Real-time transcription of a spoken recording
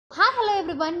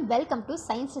everyone, welcome to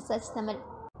Science Research Tamil.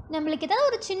 நம்மளுக்கு ஏதாவது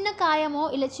ஒரு சின்ன காயமோ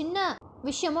இல்லை சின்ன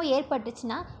விஷயமோ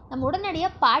ஏற்பட்டுச்சுன்னா நம்ம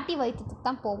உடனடியாக பாட்டி வைத்தியத்துக்கு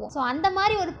தான் போவோம். ஸோ அந்த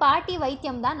மாதிரி ஒரு பாட்டி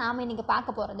வைத்தியம் தான் நாம் இன்றைக்கி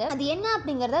பார்க்க போகிறது. அது என்ன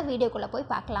அப்படிங்கிறத வீடியோக்குள்ளே போய்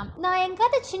பார்க்கலாம். நான்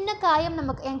எங்காவது சின்ன காயம்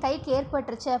நமக்கு என் கைக்கு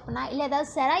ஏற்பட்டுருச்சு அப்படின்னா, இல்லை ஏதாவது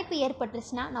செராய்ப்பு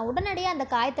ஏற்பட்டுருச்சுன்னா நான் உடனடியாக அந்த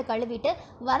காயத்தை கழுவிட்டு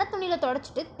வர துணியில்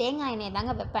தொடச்சிட்டு தேங்காய் எண்ணெயை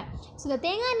தாங்க வைப்பேன். ஸோ இந்த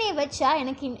தேங்காய் எண்ணெயை வச்சா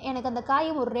எனக்கு அந்த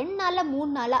காயம் ஒரு 2 நாளில்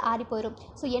 3 நாளில் ஆறி போயிடும்.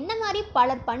 ஸோ என்ன மாதிரி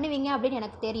பலர் பண்ணுவீங்க அப்படின்னு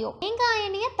எனக்கு தெரியும். தேங்காய்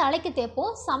எண்ணெயை தலைக்கு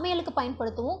தேய்ப்போம், சமையலுக்கு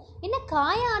பயன்படுத்துவோம். என்ன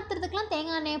காயம் ஆற்றுறதுக்கெலாம்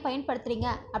தேங்காய் எண்ணெயை பயன்படுத்துறீங்க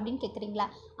அப்படின்னு கேட்குறீங்களா?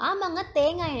 ஆமாங்க,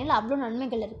 தேங்காய் எண்ணெயில் அவ்வளோ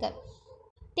நன்மைகள் இருக்குது.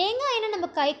 தேங்காய் எண்ணெய்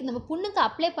நம்ம புண்ணுக்கு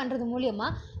அப்ளை பண்ணுறது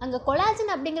மூலியமாக அங்கே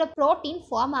கொலாஜன் அப்படிங்கிற ப்ரோட்டீன்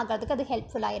ஃபார்ம் ஆகிறதுக்கு அது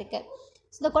ஹெல்ப்ஃபுல்லாக இருக்குது.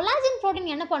 ஸோ இந்த கொலாஜன்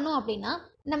ப்ரோட்டீன் என்ன பண்ணும் அப்படின்னா,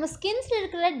 நம்ம ஸ்கின்ஸில்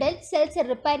இருக்கிற டெட் செல்ஸை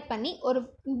ரிப்பேர் பண்ணி ஒரு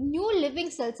நியூ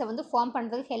லிவிங் செல்ஸை வந்து ஃபார்ம்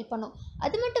பண்ணுறதுக்கு ஹெல்ப் பண்ணும்.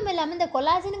 அது மட்டும் இல்லாமல் இந்த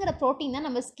கொலாஜனுங்கிற ப்ரோட்டீன் தான்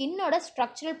நம்ம ஸ்கின்னோட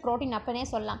ஸ்ட்ரக்சரல் ப்ரோட்டீன் அப்படின்னே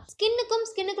சொல்லலாம்.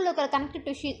 ஸ்கின்னுக்குள்ளே இருக்கிற கனெக்டிவ்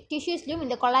டிஷ்யூஸ்லையும்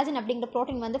இந்த கொலாஜன் அப்படிங்கிற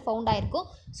ப்ரோட்டீன் வந்து ஃபவுண்ட் ஆயிருக்கும்.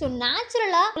 ஸோ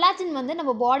நேச்சுரலாக கொலாஜன் வந்து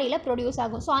நம்ம பாடியில் ப்ரொடியூஸ்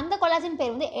ஆகும். ஸோ அந்த கொலாஜன்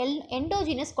பேர் வந்து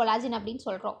எண்டோஜினஸ் கொலாஜன் அப்படின்னு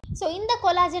சொல்கிறோம். ஸோ இந்த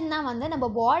கொலாஜன் தான் வந்து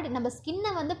நம்ம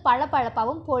ஸ்கின்னை வந்து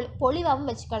பளபளப்பாகவும் பொலிவாகவும்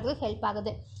வச்சுக்கிறதுக்கு ஹெல்ப்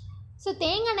ஆகுது. ஸோ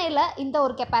தேங்காய் எண்ணெயில் இந்த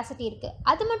ஒரு கெப்பாசிட்டி இருக்குது.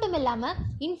 அது மட்டும் இல்லாமல்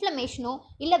இன்ஃப்ளமேஷனோ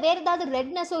இல்லை வேறு ஏதாவது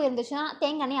ரெட்னஸோ இருந்துச்சுன்னா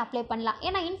தேங்காய் எண்ணெய் அப்ளை பண்ணலாம்.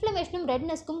 ஏன்னா இன்ஃப்ளமேஷனும்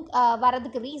ரெட்னஸ்க்கும்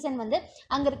வரதுக்கு ரீசன் வந்து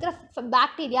அங்கே இருக்கிற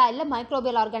பாக்டீரியா இல்லை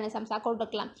மைக்ரோபியல் ஆர்கானிசம்ஸாக கூட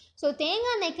இருக்கலாம். ஸோ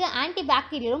தேங்காய் எண்ணெய்க்கு ஆன்டி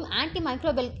பாக்டீரியலும் ஆன்டி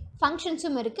மைக்ரோபியல்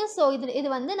ஃபங்க்ஷன்ஸும் இருக்குது. ஸோ இது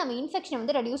வந்து நம்ம இன்ஃபெக்ஷனை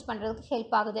வந்து ரெடியூஸ் பண்ணுறதுக்கு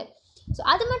ஹெல்ப் ஆகுது. ஸோ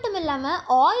அது மட்டும் இல்லாமல்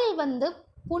ஆயில் வந்து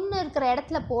புண்ணு இருக்கிற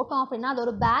இடத்துல போட்டோம் அப்படின்னா அது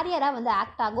ஒரு பேரியராக வந்து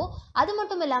ஆக்ட் ஆகும். அது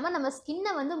மட்டும் இல்லாமல் நம்ம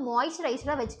ஸ்கின்னை வந்து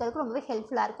மாய்ஸ்சரைசராக வச்சுக்கிறதுக்கு ரொம்பவே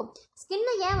ஹெல்ப்ஃபுல்லாக இருக்கும்.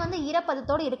 ஸ்கின்னை ஏன் வந்து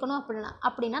ஈரப்பதத்தோடு இருக்கணும் அப்படின்னா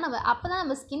அப்போ தான்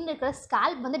நம்ம ஸ்கின் இருக்கிற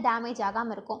ஸ்கால்ப் வந்து டேமேஜ்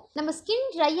ஆகாமல் இருக்கும். நம்ம ஸ்கின்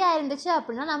ட்ரையாக இருந்துச்சு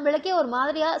அப்படின்னா நம்மளுக்கே ஒரு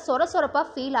மாதிரியாக சொரப்பாக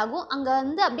ஃபீல் ஆகும். அங்கே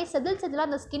வந்து அப்படியே செதிலாக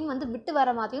அந்த ஸ்கின் வந்து விட்டு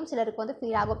வர மாதிரியும் சிலருக்கு வந்து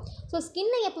ஃபீல் ஆகும். ஸோ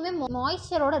ஸ்கின்னை எப்பவுமே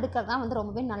மாய்ஸ்சரோடு இருக்கிறது தான் வந்து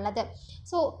ரொம்பவே நல்லது.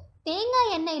 ஸோ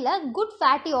தேங்காய் எண்ணெயில் குட்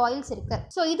ஃபேட்டி ஆயில்ஸ் இருக்குது.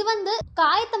 ஸோ இது வந்து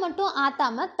காயத்தை மட்டும்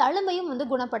ஆற்றாமல் தழும்பையும் வந்து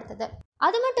குணப்படுத்துது.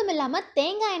 அது மட்டும் இல்லாமல்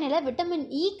தேங்காய் எண்ணெயில் விட்டமின்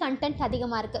இ கண்டென்ட்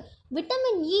அதிகமாக இருக்குது.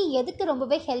 விட்டமின் இ எதுக்கு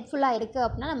ரொம்பவே ஹெல்ப்ஃபுல்லாக இருக்குது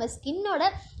அப்படின்னா, நம்ம ஸ்கின்னோட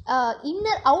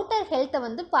அவுட்டர் ஹெல்த்தை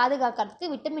வந்து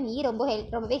பாதுகாக்கிறதுக்கு விட்டமின் இ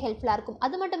ரொம்பவே ஹெல்ப்ஃபுல்லாக இருக்கும்.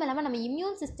 அது மட்டும் இல்லாமல் நம்ம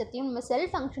இம்யூன் சிஸ்டத்தையும் நம்ம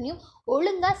செல் ஃபங்க்ஷனையும்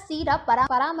ஒழுங்காக சீராக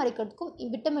பராமரிக்கிறதுக்கும்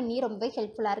விட்டமின் இ ரொம்பவே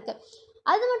ஹெல்ப்ஃபுல்லாக இருக்குது.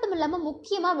 அது மட்டும் இல்லாமல்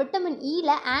முக்கியமாக விட்டமின்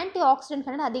இயில் ஆன்டி ஆக்சிடென்ட்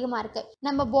கண்டென்ட் அதிகமாக இருக்குது.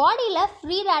 நம்ம பாடியில்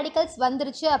ஃப்ரீ ரேடிக்கல்ஸ்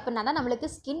வந்துருச்சு அப்படின்னா தான் நம்மளுக்கு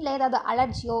ஸ்கின்ல ஏதாவது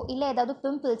அலர்ஜியோ இல்லை ஏதாவது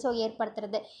பிம்பிள்ஸோ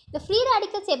ஏற்படுத்துறது. இந்த ஃப்ரீ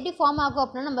ரேடிக்கல்ஸ் எப்படி ஃபார்ம் ஆகும்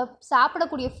அப்படின்னா, நம்ம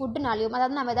சாப்பிடக்கூடிய ஃபுட்டுனாலையும்,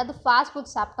 அதாவது நம்ம ஏதாவது ஃபாஸ்ட்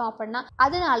ஃபுட் சாப்பிட்டோம் அப்படின்னா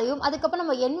அதனாலையும், அதுக்கப்புறம்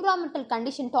நம்ம என்விரான்மெண்டல்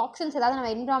கண்டிஷன் டாக்ஸின்ஸ் ஏதாவது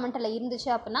நம்ம என்விரான்மெண்டலில்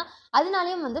இருந்துச்சு அப்படின்னா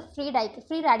அதனாலையும் வந்து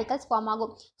ஃப்ரீ ரேடிக்கல்ஸ் ஃபார்ம்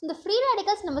ஆகும். இந்த ஃப்ரீ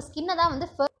ரேடிக்கல்ஸ் நம்ம ஸ்கின்னை தான் வந்து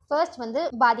ஃபர்ஸ்ட் வந்து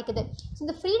பாதிக்குது. ஸோ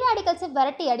இந்த ஃப்ரீ ரேடிக்கல்ஸை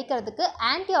விரட்டி அடிக்கிறதுக்கு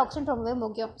ஆன்டி ஆக்சிடென்ட் ரொம்பவே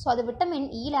முக்கியம். ஸோ அது விட்டமின்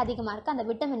இயில் அதிகமாக இருக்குது. அந்த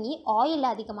விட்டமின் இ ஆயிலில்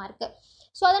அதிகமாக இருக்குது.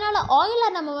 ஸோ அதனால்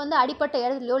ஆயிலில் நம்ம வந்து அடிப்பட்ட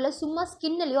இடத்துலையோ இல்லை சும்மா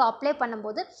ஸ்கின்லையோ அப்ளை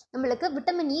பண்ணும்போது நம்மளுக்கு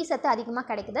விட்டமின் இ சத்து அதிகமாக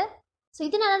கிடைக்குது. ஸோ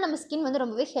இதனால் நம்ம ஸ்கின் வந்து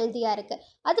ரொம்பவே ஹெல்த்தியாக இருக்குது.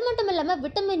 அது மட்டும் இல்லாமல்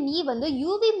விட்டமின் இ வந்து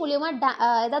யூவி மூலியமாக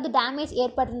ஏதாவது டேமேஜ்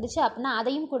ஏற்பட்டுருந்துச்சு அப்படின்னா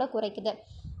அதையும் கூட குறைக்குது.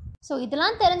 ஸோ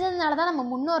இதெல்லாம் தெரிஞ்சதுனால தான் நம்ம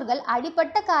முன்னோர்கள்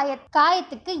அடிப்பட்ட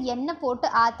காயத்துக்கு எண்ணெய் போட்டு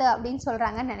ஆற்று அப்படின்னு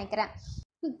சொல்கிறாங்கன்னு நினைக்கிறேன்.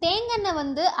 தேங்காய் எண்ணெய்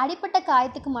வந்து அடிப்பட்ட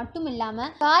காயத்துக்கு மட்டும்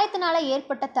இல்லாமல் காயத்தினால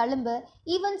ஏற்பட்ட தழும்பு,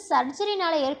 ஈவன்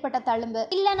சர்ஜரினால ஏற்பட்ட தழும்பு,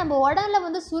 இல்லை நம்ம உடம்புல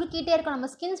வந்து சுருக்கிட்டே இருக்கும், நம்ம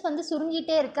ஸ்கின்ஸ் வந்து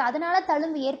சுருங்கிட்டே இருக்குது அதனால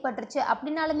தழும்பு ஏற்பட்டுருச்சு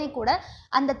அப்படின்னாலுமே கூட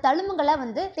அந்த தழும்புகளை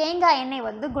வந்து தேங்காய் எண்ணெய்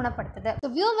வந்து குணப்படுத்துது.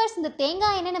 ஸோ வியூவர்ஸ், இந்த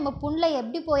தேங்காய் எண்ணெய் நம்ம புண்ணில்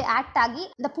எப்படி போய் ஆக்ட் ஆகி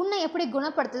இந்த புண்ணை எப்படி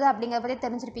குணப்படுத்துது அப்படிங்கிறத பற்றி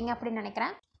தெரிஞ்சிருப்பீங்க அப்படின்னு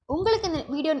நினைக்கிறேன். உங்களுக்கு இந்த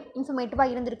வீடியோ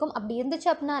இன்ஃபர்மேட்டிவாக இருந்திருக்கும். அப்படி இருந்துச்சு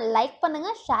அப்படின்னா லைக்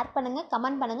பண்ணுங்கள், ஷேர் பண்ணுங்கள்,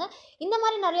 கமெண்ட் பண்ணுங்கள். இந்த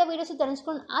மாதிரி நிறைய வீடியோஸ்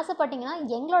தெரிஞ்சுக்கணும்னு ஆசைப்பட்டீங்கன்னா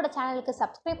எங்களோட சேனலுக்கு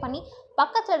சப்ஸ்கிரைப் பண்ணி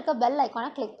பக்கத்தில் இருக்க பெல்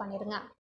ஐக்கானை கிளிக் பண்ணிடுங்க.